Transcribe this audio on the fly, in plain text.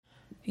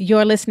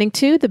You're listening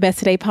to the Best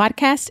Today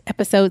podcast,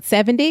 episode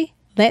 70.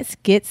 Let's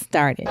get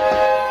started.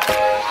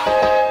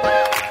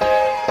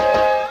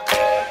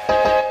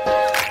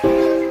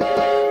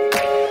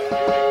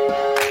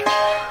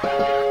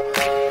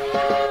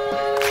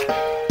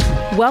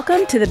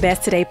 Welcome to the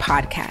Best Today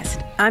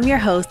podcast. I'm your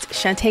host,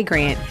 Shante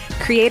Grant,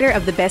 creator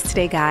of the Best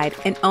Today Guide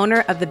and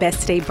owner of the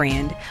Best Today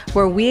brand,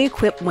 where we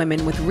equip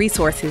women with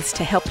resources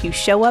to help you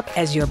show up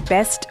as your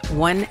best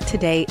one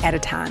today at a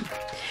time.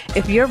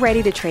 If you're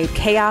ready to trade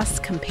chaos,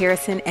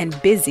 comparison, and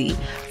busy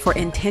for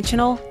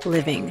intentional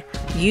living,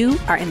 you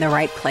are in the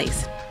right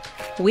place.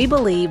 We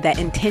believe that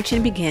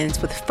intention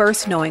begins with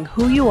first knowing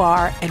who you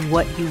are and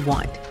what you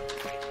want.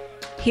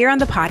 Here on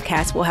the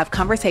podcast, we'll have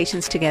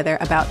conversations together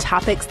about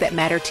topics that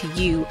matter to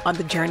you on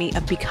the journey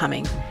of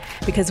becoming,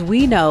 because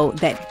we know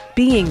that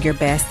being your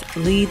best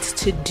leads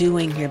to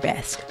doing your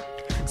best.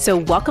 So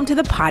welcome to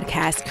the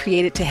podcast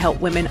created to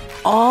help women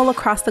all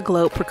across the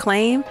globe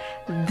proclaim,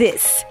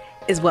 this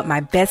is what my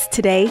best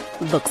today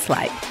looks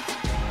like.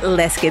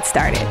 Let's get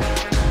started.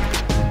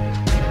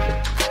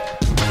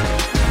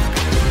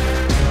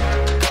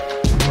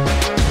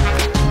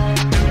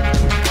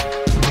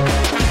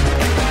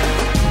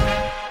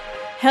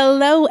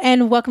 Hello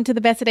and welcome to the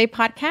Best Today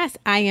podcast.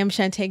 I am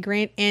Shante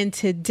Grant, and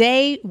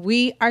today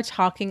we are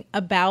talking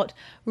about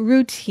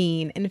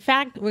routine. In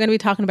fact, we're going to be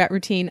talking about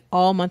routine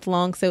all month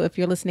long. So if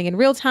you're listening in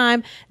real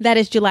time, that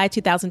is July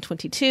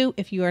 2022.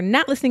 If you are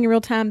not listening in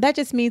real time, that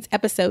just means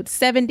episodes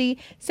 70,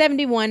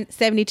 71,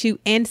 72,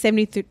 and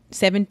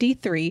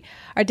 73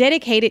 are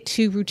dedicated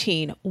to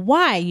routine.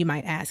 Why, you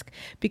might ask?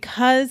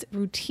 Because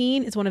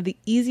routine is one of the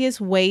easiest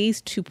ways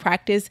to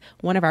practice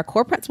one of our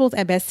core principles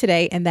at Best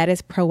Today, and that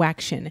is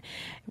proaction.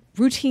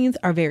 Routines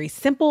are very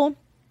simple,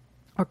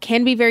 or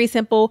can be very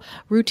simple.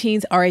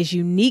 Routines are as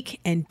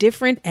unique and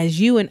different as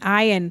you and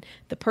I and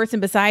the person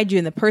beside you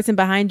and the person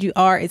behind you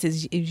are. It's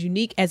as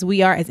unique as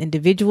we are as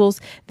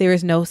individuals. There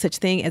is no such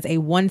thing as a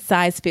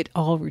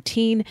one-size-fits-all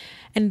routine.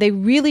 And they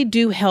really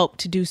do help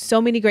to do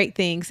so many great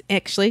things.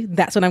 Actually,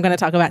 that's what I'm going to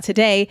talk about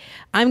today.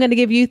 I'm going to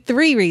give you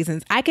 3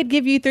 reasons. I could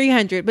give you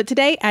 300, but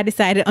today I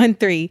decided on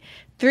 3.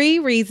 3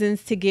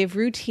 reasons to give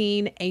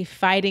routine a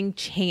fighting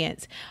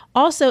chance.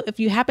 Also,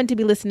 if you happen to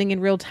be listening in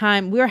real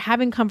time, we're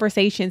having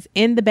conversations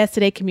in the Best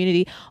Today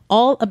community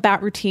all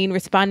about routine,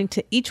 responding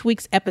to each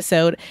week's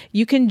episode.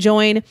 You can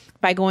join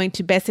by going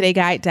to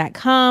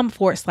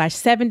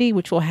besttodayguide.com/70,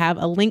 which will have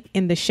a link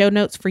in the show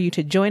notes for you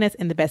to join us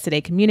in the Best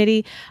Today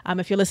community.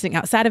 If you're listening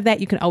outside of that,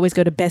 you can always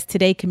go to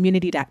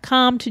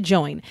besttodaycommunity.com to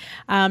join.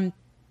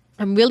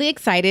 I'm really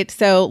excited.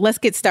 So let's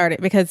get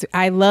started because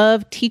I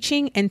love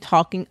teaching and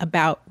talking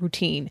about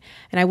routine.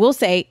 And I will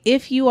say,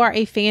 if you are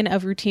a fan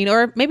of routine,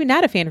 or maybe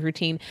not a fan of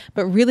routine,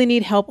 but really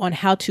need help on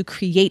how to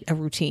create a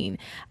routine,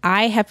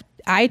 I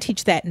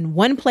teach that in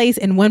one place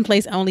and one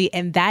place only,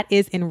 and that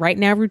is in Right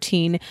Now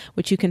Routine,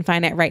 which you can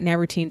find at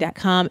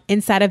rightnowroutine.com.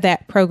 Inside of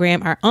that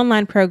program, our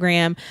online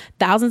program,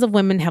 thousands of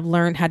women have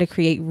learned how to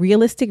create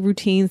realistic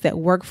routines that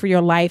work for your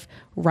life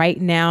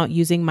right now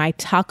using my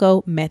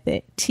TACO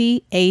method,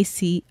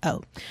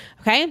 TACO.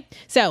 Okay,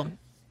 so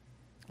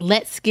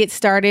let's get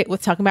started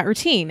with talking about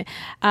routine.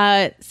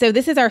 So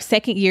this is our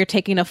second year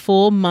taking a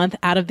full month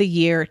out of the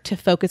year to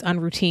focus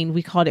on routine.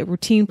 We called it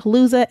Routine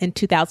Palooza in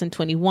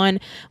 2021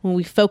 when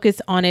we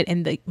focused on it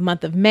in the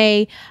month of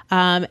May.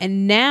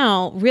 And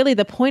now really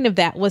the point of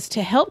that was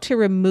to help to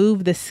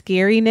remove the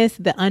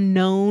scariness, the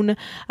unknown,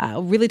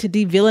 really to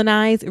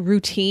de-villainize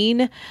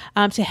routine,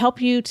 to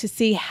help you to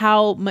see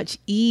how much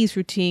ease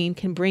routine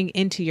can bring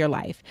into your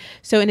life.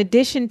 So in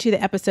addition to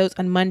the episodes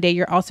on Monday,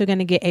 you're also going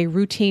to get a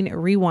routine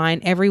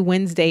rewind every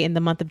Wednesday in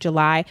the month of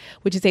July,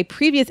 which is a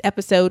previous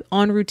episode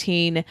on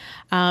routine.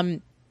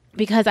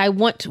 Because I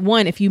want,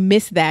 one, if you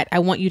missed that, I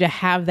want you to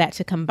have that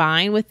to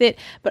combine with it,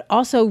 but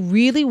also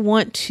really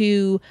want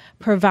to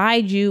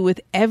provide you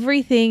with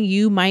everything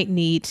you might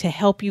need to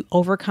help you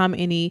overcome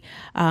any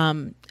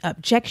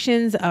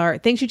objections or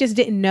things you just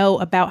didn't know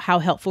about how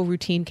helpful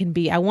routine can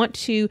be. I want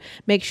to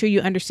make sure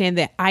you understand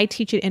that I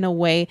teach it in a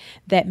way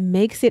that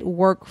makes it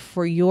work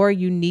for your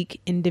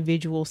unique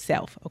individual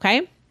self.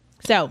 Okay.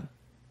 So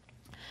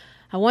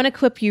I want to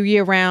equip you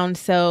year round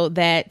so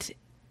that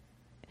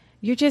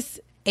you're just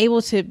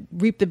able to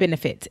reap the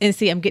benefits. And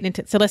see, I'm getting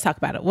into, so let's talk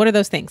about it. What are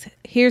those things?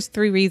 Here's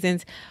 3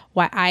 reasons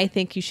why I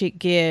think you should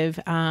give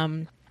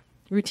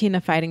routine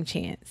a fighting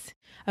chance.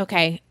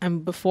 Okay.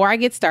 Before I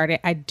get started,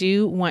 I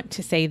do want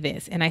to say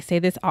this, and I say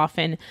this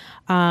often,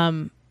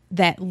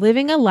 that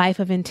living a life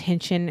of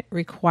intention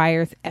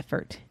requires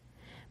effort.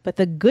 But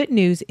the good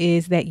news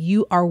is that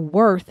you are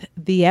worth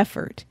the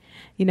effort.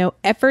 You know,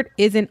 effort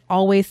isn't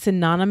always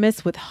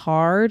synonymous with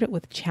hard,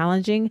 with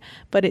challenging,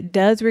 but it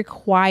does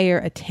require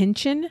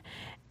attention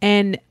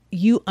and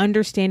you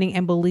understanding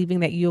and believing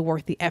that you're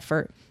worth the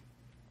effort.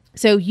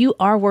 So you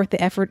are worth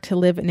the effort to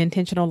live an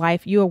intentional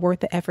life. You are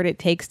worth the effort it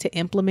takes to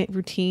implement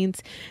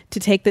routines, to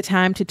take the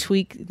time to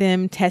tweak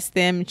them, test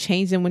them,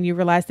 change them when you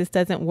realize this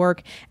doesn't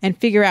work, and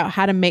figure out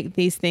how to make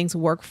these things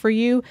work for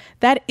you.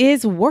 That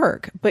is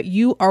work, but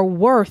you are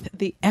worth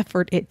the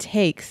effort it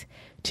takes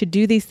to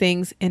do these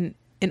things and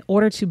in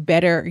order to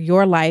better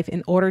your life,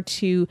 in order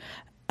to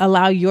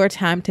allow your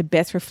time to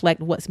best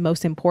reflect what's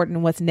most important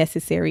and what's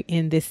necessary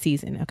in this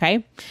season.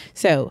 Okay.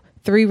 So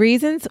 3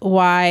 reasons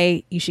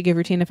why you should give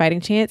routine a fighting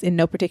chance in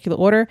no particular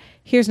order.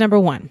 Here's number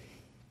 1.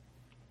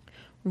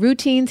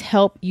 Routines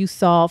help you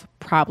solve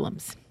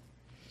problems.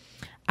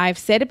 I've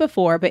said it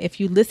before, but if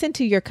you listen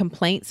to your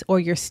complaints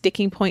or your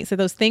sticking points, or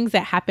those things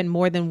that happen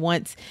more than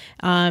once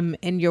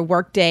in your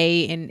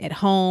workday and at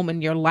home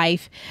and your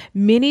life,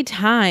 many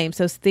times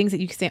those things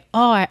that you can say,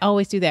 oh, I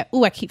always do that.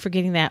 Oh, I keep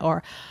forgetting that.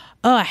 Or,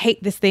 oh, I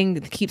hate this thing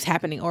that keeps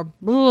happening. Or,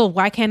 oh,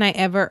 why can't I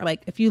ever?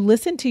 Like, if you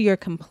listen to your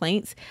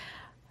complaints,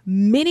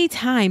 many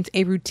times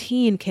a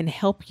routine can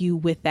help you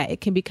with that.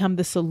 It can become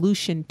the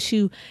solution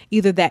to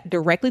either that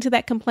directly to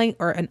that complaint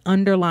or an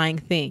underlying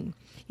thing.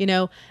 You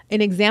know,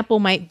 an example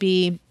might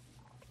be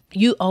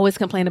you always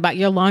complain about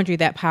your laundry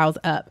that piles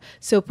up.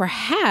 So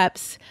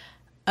perhaps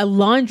a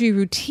laundry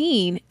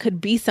routine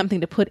could be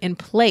something to put in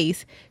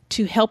place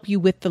to help you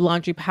with the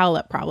laundry pile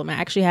up problem. I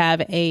actually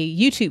have a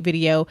YouTube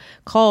video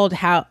called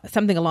how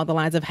something along the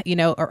lines of, you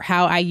know, or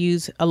how I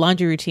use a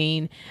laundry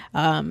routine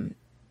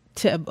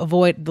to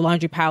avoid the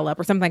laundry pile up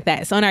or something like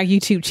that. It's on our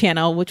YouTube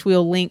channel, which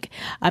we'll link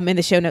in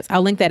the show notes.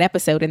 I'll link that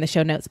episode in the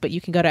show notes, but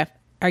you can go to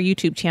our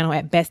YouTube channel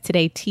at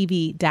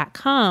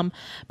besttodaytv.com.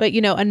 But, you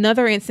know,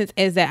 another instance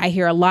is that I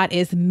hear a lot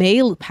is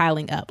mail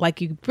piling up.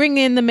 Like you bring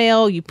in the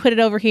mail, you put it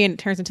over here and it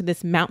turns into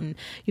this mountain.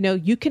 You know,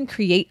 you can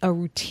create a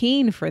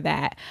routine for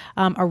that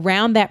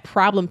around that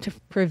problem to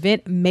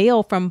prevent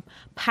mail from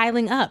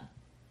piling up.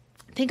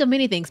 Think of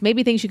many things,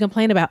 maybe things you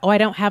complain about. Oh, I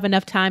don't have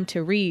enough time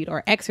to read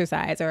or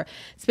exercise or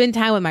spend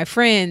time with my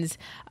friends.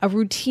 A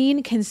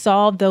routine can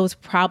solve those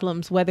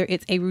problems, whether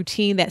it's a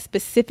routine that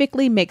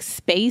specifically makes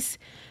space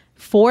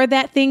for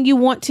that thing you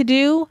want to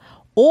do,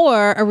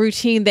 or a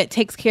routine that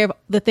takes care of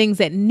the things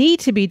that need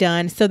to be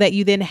done so that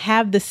you then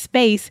have the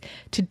space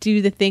to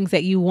do the things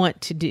that you want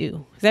to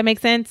do. Does that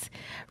make sense?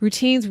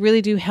 Routines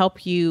really do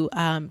help you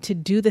to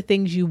do the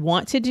things you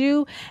want to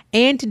do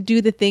and to do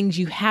the things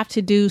you have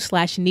to do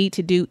 / need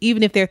to do,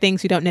 even if they're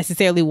things you don't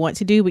necessarily want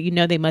to do, but you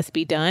know they must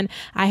be done.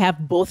 I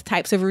have both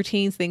types of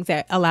routines, things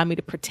that allow me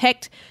to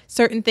protect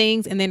certain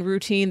things, and then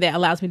routine that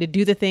allows me to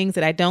do the things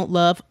that I don't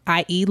love,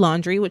 i.e.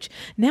 laundry, which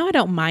now I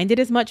don't mind it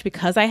as much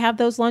because I have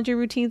those laundry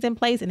routines in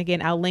place. And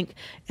again, I'll link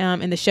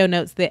in the show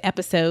notes the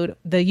episode,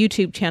 the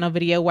YouTube channel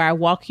video where I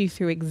walk you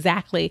through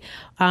exactly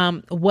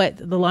what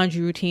the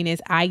laundry routine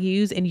is I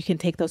use, and you can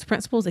take those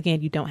principles.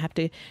 Again, you don't have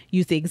to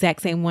use the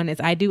exact same one as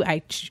I do.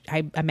 I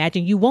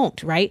imagine you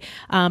won't, right?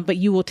 But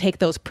you will take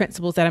those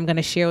principles that I'm going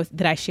to share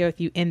that I share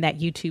with you in that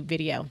YouTube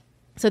video.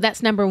 So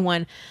that's number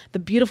 1. The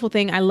beautiful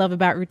thing I love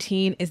about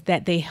routine is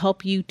that they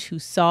help you to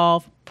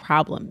solve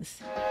problems.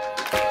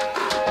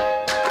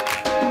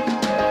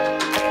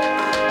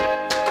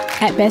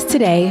 At Best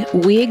Today,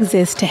 we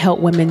exist to help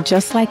women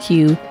just like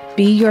you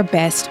be your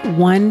best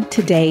one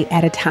today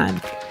at a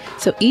time.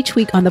 So each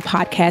week on the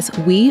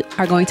podcast, we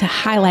are going to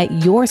highlight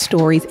your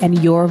stories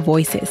and your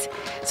voices.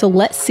 So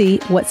let's see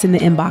what's in the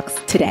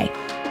inbox today.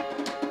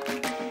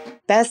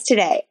 Best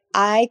Today.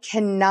 I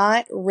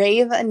cannot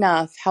rave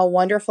enough how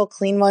wonderful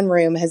Clean One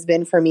Room has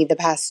been for me the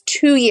past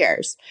 2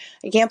 years.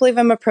 I can't believe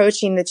I'm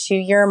approaching the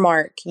 2-year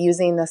mark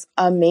using this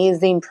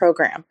amazing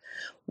program.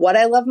 What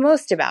I love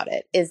most about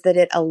it is that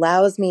it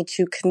allows me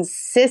to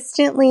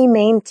consistently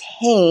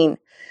maintain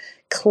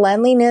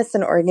cleanliness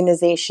and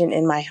organization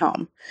in my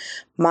home.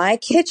 My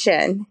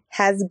kitchen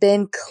has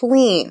been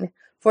clean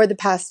for the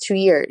past 2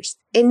 years.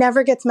 It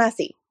never gets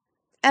messy,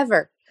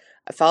 ever.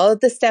 I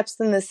followed the steps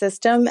in the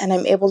system and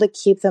I'm able to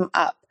keep them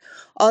up.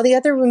 All the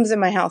other rooms in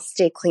my house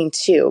stay clean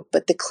too,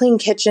 but the clean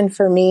kitchen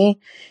for me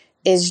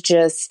is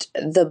just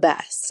the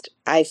best.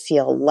 I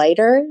feel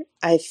lighter.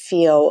 I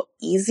feel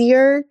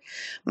easier.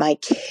 My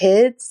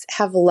kids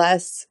have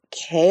less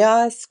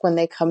chaos when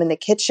they come in the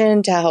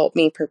kitchen to help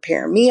me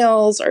prepare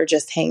meals or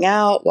just hang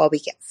out while we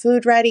get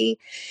food ready.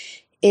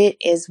 It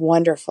is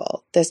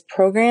wonderful. This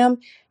program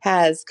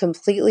has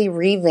completely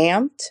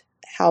revamped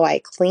how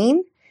I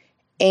clean,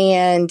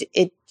 and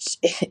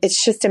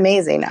it's just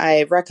amazing.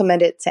 I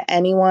recommend it to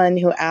anyone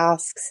who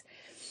asks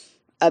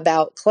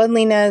about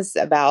cleanliness,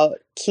 about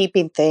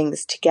keeping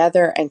things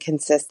together and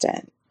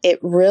consistent. It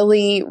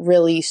really,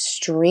 really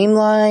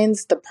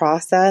streamlines the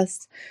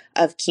process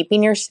of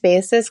keeping your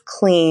spaces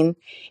clean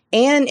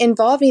and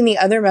involving the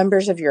other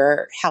members of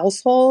your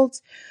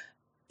household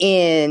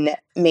in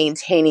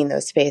maintaining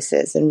those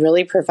spaces and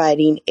really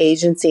providing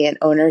agency and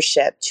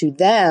ownership to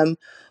them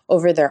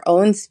over their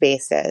own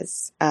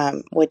spaces,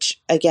 which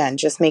again,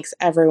 just makes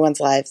everyone's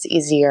lives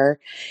easier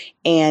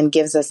and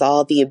gives us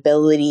all the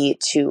ability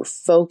to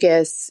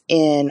focus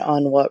in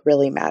on what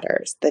really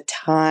matters. The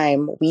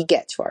time we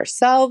get to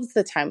ourselves,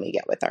 the time we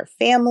get with our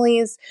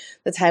families,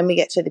 the time we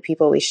get to the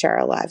people we share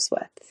our lives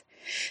with.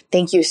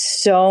 Thank you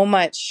so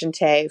much,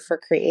 Shantae, for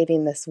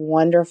creating this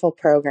wonderful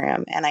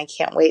program, and I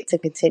can't wait to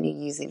continue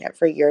using it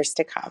for years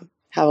to come.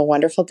 Have a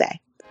wonderful day.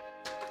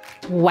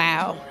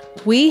 Wow.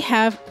 We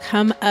have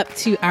come up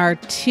to our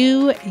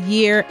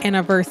 2-year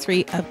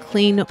anniversary of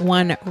Clean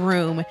One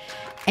Room.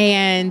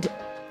 And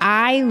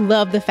I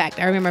love the fact,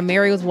 I remember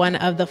Mary was one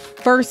of the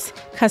first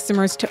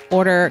customers to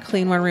order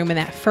Clean One Room in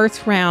that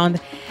first round.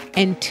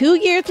 And 2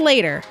 years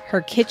later,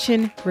 her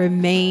kitchen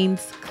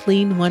remains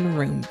Clean One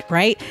Room,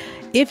 right?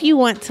 If you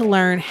want to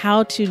learn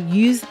how to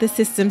use the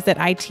systems that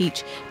I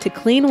teach to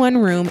clean one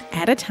room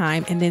at a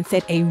time and then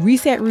set a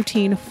reset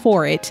routine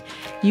for it,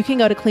 you can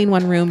go to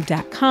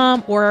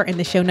cleanoneroom.com or in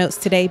the show notes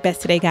today,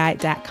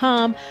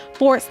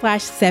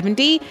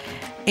 besttodayguide.com/70.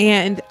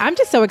 And I'm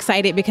just so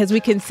excited because we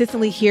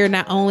consistently hear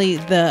not only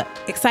the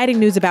exciting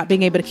news about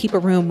being able to keep a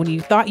room when you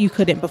thought you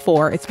couldn't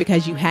before, it's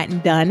because you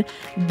hadn't done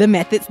the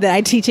methods that I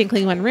teach in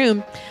Clean One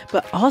Room,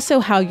 but also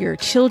how your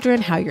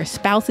children, how your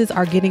spouses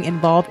are getting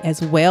involved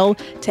as well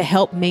to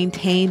help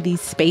maintain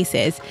these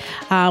spaces,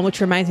 which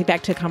reminds me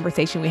back to a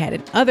conversation we had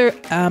in other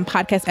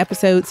podcast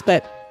episodes.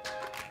 But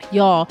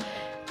y'all,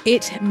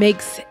 it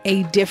makes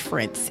a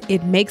difference.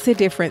 It makes a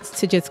difference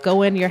to just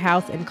go in your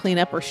house and clean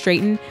up or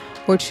straighten,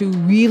 or to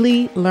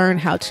really learn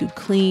how to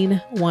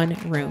clean one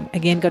room.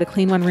 Again, go to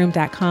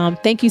cleanoneroom.com.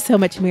 Thank you so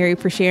much, Mary,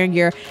 for sharing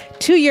your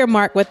 2-year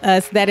mark with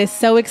us. That is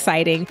so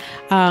exciting.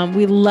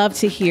 We love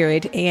to hear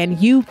it. And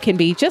you can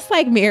be just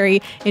like Mary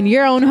in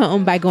your own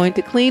home by going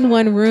to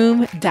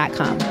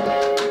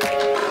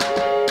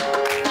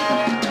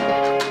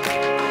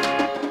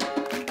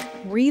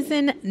cleanoneroom.com.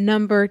 Reason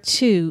number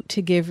 2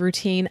 to give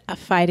routine a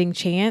fighting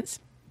chance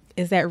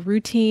is that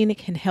routine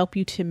can help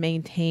you to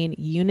maintain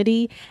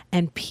unity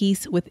and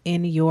peace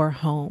within your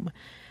home.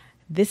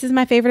 This is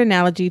my favorite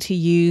analogy to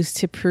use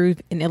to prove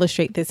and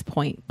illustrate this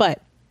point.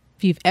 But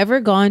if you've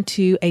ever gone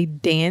to a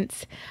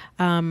dance,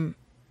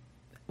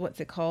 what's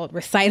it called?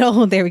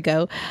 Recital. There we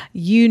go.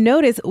 You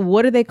notice,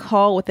 what do they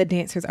call what the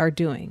dancers are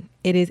doing?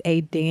 It is a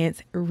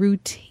dance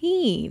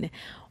routine.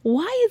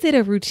 Why is it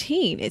a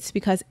routine? It's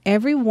because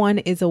everyone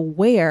is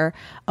aware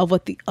of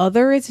what the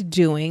other is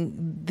doing.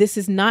 This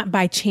is not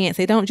by chance.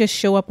 They don't just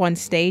show up on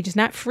stage. It's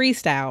not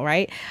freestyle,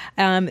 right?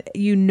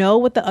 You know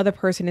what the other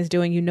person is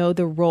doing. You know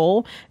the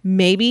role.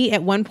 Maybe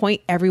at one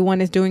point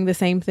everyone is doing the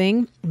same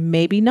thing.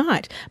 Maybe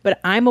not. But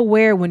I'm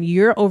aware when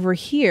you're over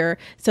here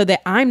so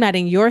that I'm not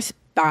in your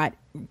spot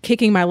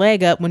kicking my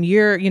leg up when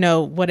you're,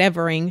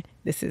 whatevering.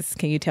 This is,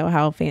 can you tell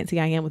how fancy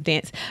I am with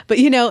dance? But,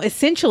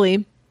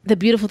 essentially, the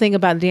beautiful thing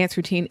about a dance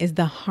routine is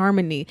the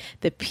harmony,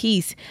 the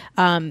peace,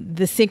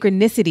 the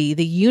synchronicity,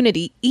 the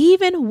unity,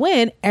 even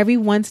when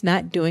everyone's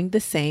not doing the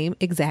same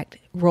exact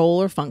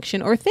role or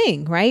function or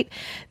thing, right?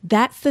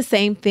 That's the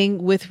same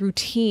thing with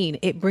routine.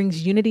 It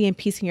brings unity and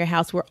peace in your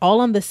house. We're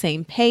all on the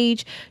same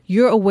page.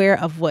 You're aware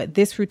of what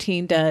this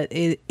routine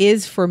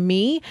is for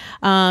me.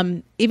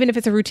 Even if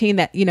it's a routine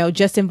that,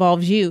 just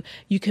involves you,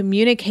 you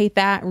communicate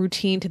that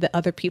routine to the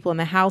other people in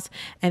the house,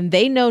 and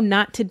they know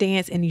not to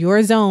dance in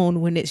your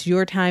zone when it's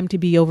your time to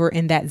be over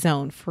in that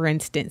zone. For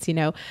instance,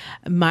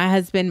 my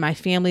husband, my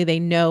family, they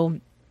know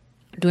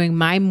during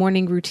my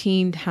morning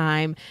routine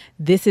time,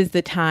 this is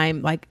the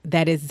time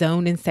that is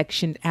zoned and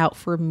sectioned out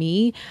for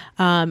me.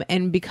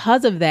 And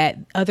because of that,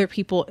 other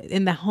people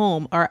in the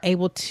home are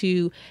able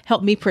to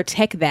help me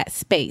protect that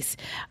space.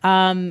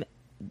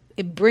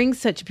 It brings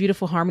such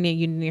beautiful harmony and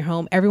unity in your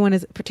home.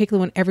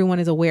 Particularly when everyone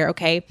is aware,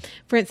 okay,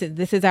 for instance,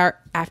 this is our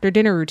after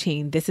dinner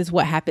routine. This is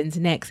what happens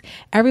next.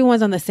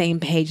 Everyone's on the same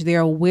page.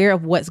 They're aware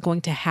of what's going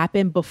to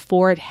happen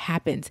before it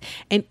happens.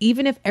 And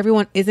even if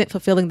everyone isn't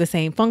fulfilling the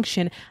same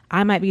function,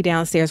 I might be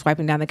downstairs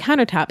wiping down the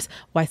countertops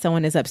while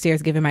someone is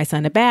upstairs giving my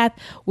son a bath.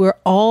 We're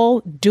all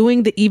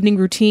doing the evening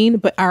routine,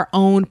 but our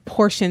own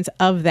portions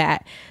of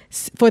that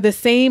for the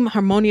same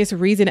harmonious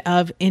reason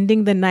of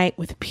ending the night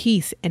with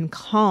peace and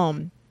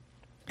calm.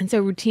 And so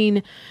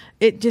routine,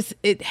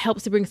 it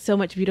helps to bring so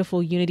much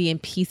beautiful unity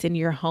and peace in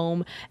your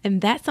home.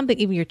 And that's something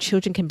even your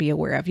children can be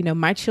aware of.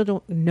 My children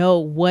know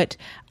what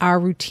our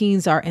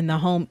routines are in the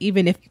home,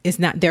 even if it's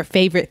not their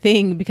favorite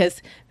thing,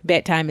 because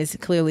bedtime is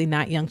clearly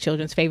not young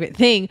children's favorite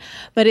thing,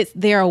 but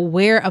they're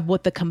aware of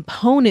what the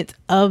components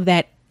of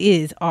that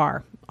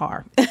are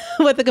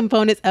what the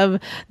components of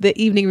the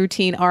evening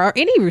routine are, or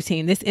any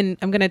routine. And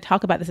I'm going to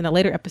talk about this in a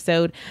later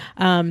episode.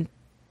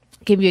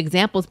 Give you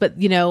examples, but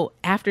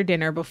after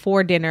dinner,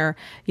 before dinner,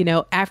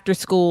 after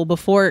school,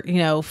 before,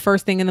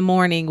 first thing in the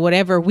morning,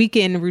 whatever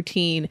weekend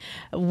routine,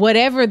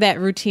 whatever that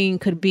routine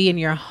could be in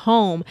your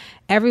home,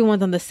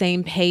 everyone's on the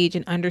same page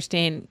and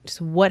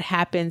understands what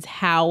happens,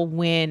 how,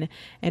 when,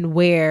 and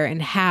where,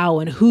 and how,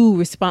 and who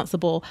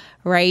responsible,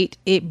 right?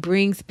 It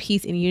brings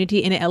peace and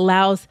unity, and it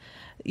allows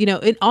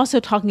and also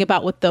talking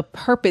about what the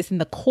purpose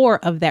and the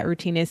core of that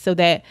routine is, so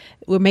that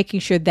we're making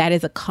sure that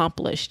is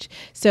accomplished.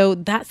 So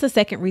that's the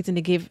second reason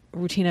to give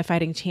routine a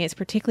fighting chance,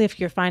 particularly if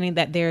you're finding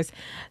that there's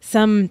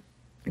some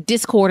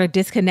discord or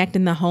disconnect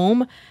in the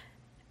home.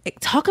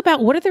 Talk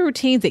about what are the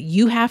routines that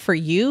you have for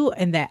you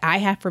and that I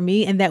have for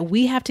me and that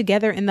we have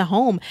together in the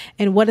home.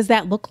 And what does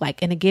that look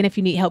like? And again, if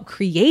you need help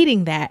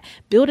creating that,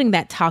 building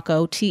that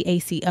TACO,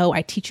 TACO,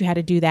 I teach you how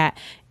to do that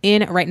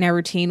in Right Now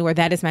Routine, where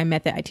that is my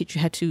method. I teach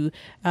you how to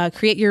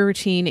create your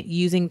routine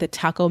using the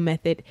TACO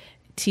method,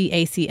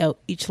 TACO.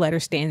 Each letter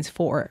stands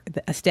for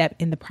a step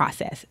in the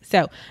process.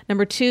 So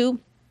number 2,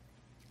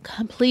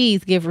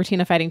 please give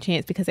routine a fighting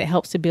chance because it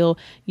helps to build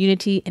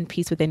unity and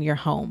peace within your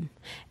home.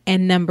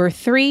 And number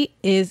 3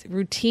 is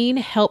routine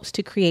helps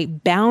to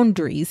create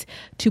boundaries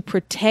to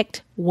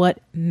protect what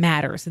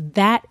matters.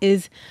 That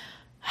is,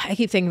 I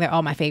keep saying they're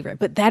all my favorite,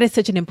 but that is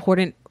such an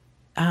important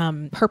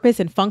purpose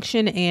and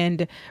function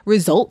and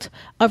result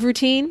of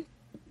routine.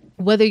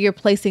 Whether you're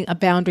placing a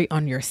boundary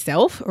on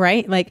yourself,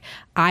 right? Like,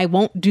 I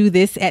won't do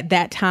this at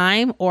that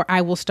time, or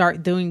I will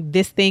start doing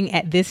this thing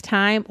at this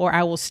time, or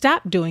I will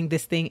stop doing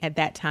this thing at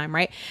that time,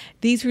 right?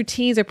 These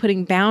routines are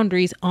putting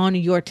boundaries on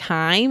your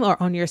time or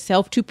on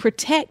yourself to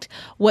protect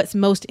what's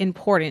most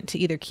important, to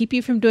either keep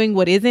you from doing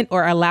what isn't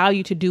or allow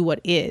you to do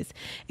what is.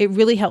 It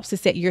really helps to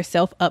set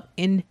yourself up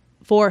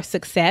for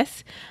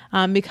success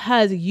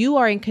because you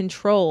are in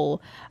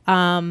control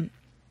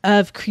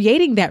of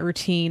creating that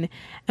routine.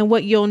 And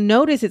what you'll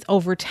notice is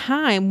over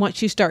time, once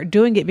you start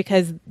doing it,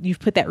 because you've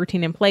put that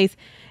routine in place,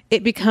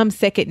 it becomes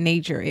second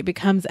nature. It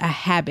becomes a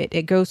habit.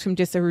 It goes from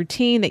just a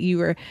routine that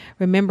you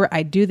remember,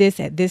 I do this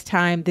at this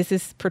time. This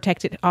is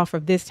protected off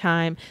of this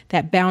time,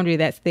 that boundary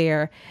that's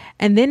there.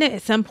 And then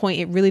at some point,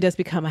 it really does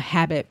become a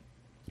habit.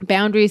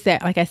 Boundaries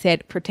that, like I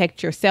said,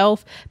 protect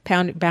yourself,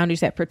 boundaries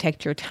that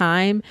protect your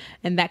time.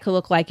 And that could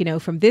look like,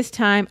 from this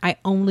time, I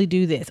only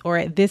do this, or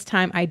at this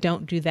time, I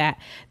don't do that.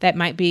 That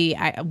might be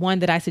one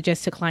that I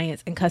suggest to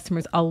clients and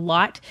customers a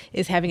lot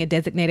is having a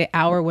designated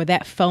hour where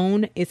that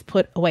phone is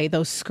put away.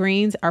 Those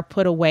screens are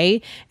put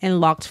away and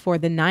locked for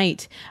the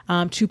night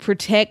to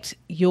protect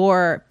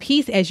your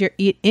peace as you're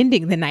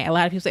ending the night. A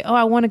lot of people say, oh,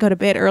 I want to go to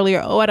bed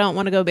earlier. Oh, I don't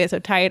want to go to bed so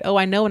tired. Oh,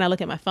 I know when I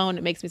look at my phone,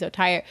 it makes me so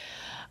tired,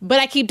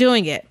 but I keep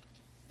doing it.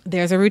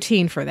 There's a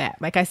routine for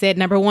that. Like I said,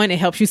 number 1, it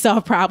helps you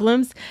solve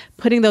problems,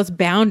 putting those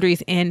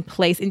boundaries in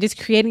place and just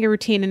creating a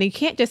routine. And you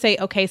can't just say,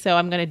 okay, so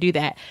I'm going to do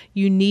that.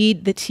 You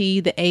need the T,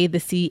 the A, the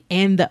C,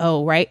 and the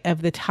O, right,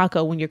 of the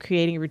taco when you're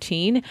creating a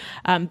routine.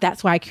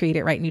 That's why I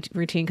created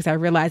routine, because I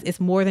realized it's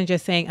more than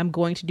just saying I'm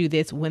going to do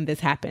this when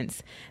this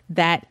happens.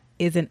 That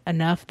isn't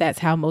enough. That's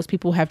how most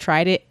people have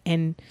tried it.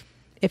 And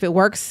if it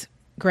works,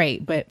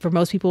 great. But for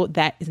most people,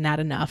 that is not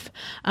enough.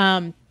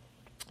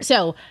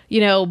 So,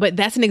 but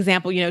that's an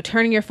example,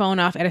 turning your phone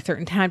off at a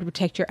certain time to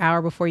protect your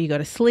hour before you go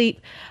to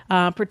sleep,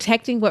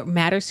 protecting what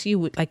matters to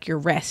you, like your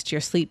rest, your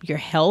sleep, your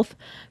health.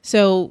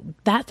 So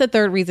that's the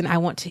third reason I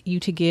want you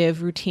to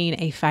give routine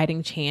a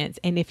fighting chance.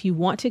 And if you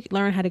want to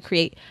learn how to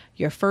create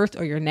your first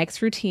or your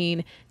next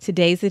routine,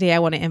 today's the day I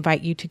want to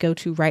invite you to go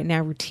to Right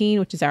Now Routine,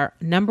 which is our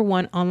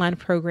 #1 online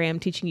program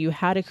teaching you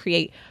how to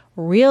create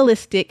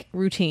realistic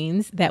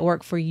routines that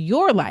work for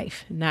your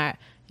life, not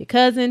your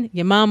cousin,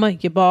 your mama,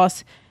 your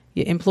boss,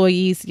 your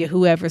employees, your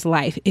whoever's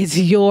life. Is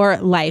your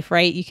life,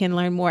 right? You can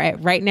learn more at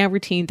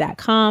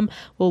rightnowroutine.com.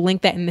 We'll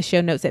link that in the show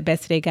notes at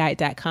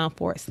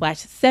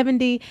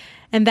besttodayguide.com/70.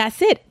 And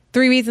that's it.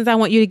 3 reasons I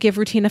want you to give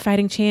routine a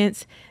fighting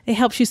chance. It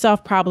helps you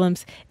solve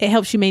problems. It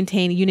helps you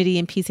maintain unity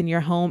and peace in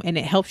your home. And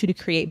it helps you to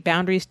create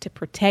boundaries to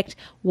protect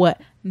what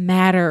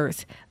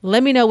matters.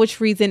 Let me know which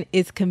reason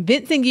is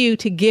convincing you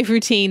to give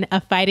routine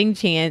a fighting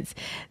chance.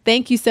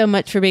 Thank you so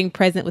much for being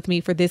present with me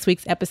for this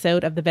week's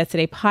episode of the Best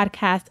Today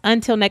podcast.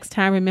 Until next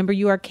time, remember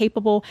you are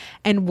capable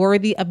and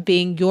worthy of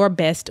being your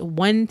best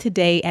one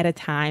today at a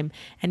time.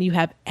 And you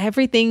have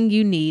everything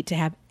you need to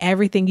have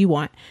everything you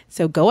want.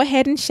 So go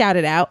ahead and shout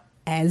it out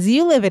as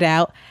you live it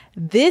out.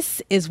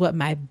 This is what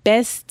my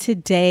best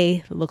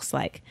today looks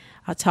like.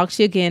 I'll talk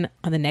to you again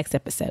on the next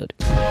episode.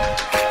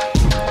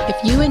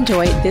 If you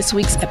enjoyed this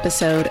week's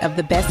episode of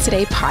the Best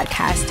Today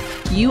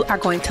podcast, you are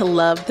going to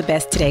love the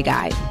Best Today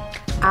Guide.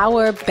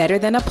 Our Better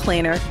Than a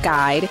Planner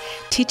guide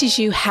teaches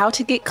you how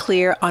to get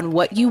clear on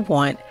what you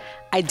want,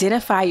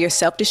 identify your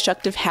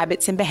self-destructive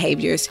habits and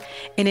behaviors,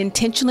 and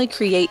intentionally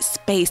create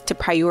space to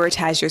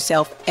prioritize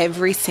yourself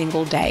every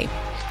single day.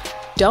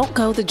 Don't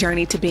go the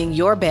journey to being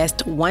your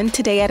best one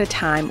today at a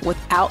time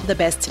without the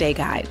Best Today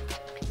Guide.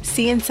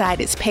 See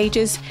inside its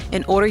pages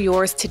and order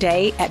yours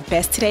today at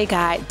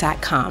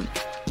besttodayguide.com.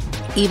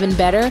 Even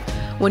better,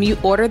 when you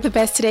order the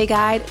Best Today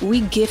Guide, we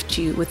gift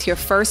you with your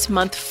first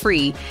month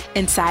free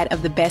inside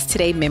of the Best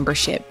Today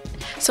membership.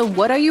 So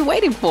what are you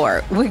waiting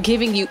for? We're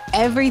giving you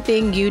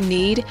everything you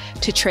need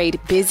to trade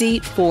busy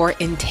for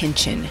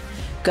intention.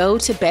 Go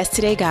to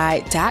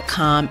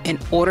besttodayguide.com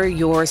and order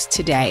yours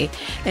today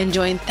and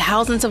join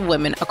thousands of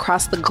women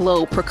across the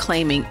globe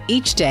proclaiming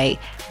each day,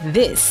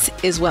 this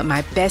is what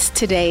my best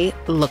today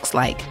looks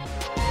like.